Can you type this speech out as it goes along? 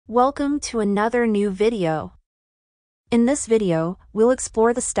Welcome to another new video. In this video, we'll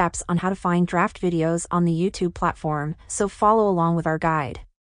explore the steps on how to find draft videos on the YouTube platform, so follow along with our guide.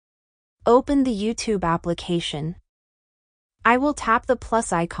 Open the YouTube application. I will tap the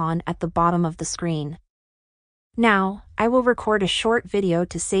plus icon at the bottom of the screen. Now, I will record a short video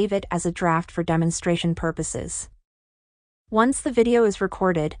to save it as a draft for demonstration purposes. Once the video is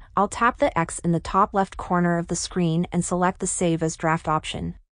recorded, I'll tap the X in the top left corner of the screen and select the Save as Draft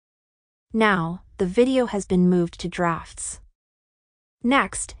option. Now, the video has been moved to drafts.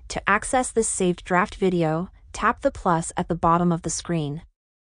 Next, to access this saved draft video, tap the plus at the bottom of the screen.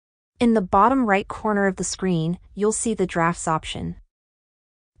 In the bottom right corner of the screen, you'll see the Drafts option.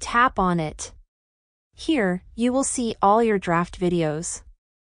 Tap on it. Here, you will see all your draft videos.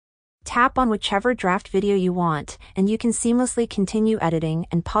 Tap on whichever draft video you want, and you can seamlessly continue editing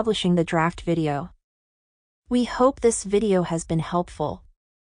and publishing the draft video. We hope this video has been helpful.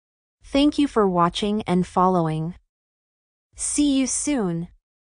 Thank you for watching and following. See you soon.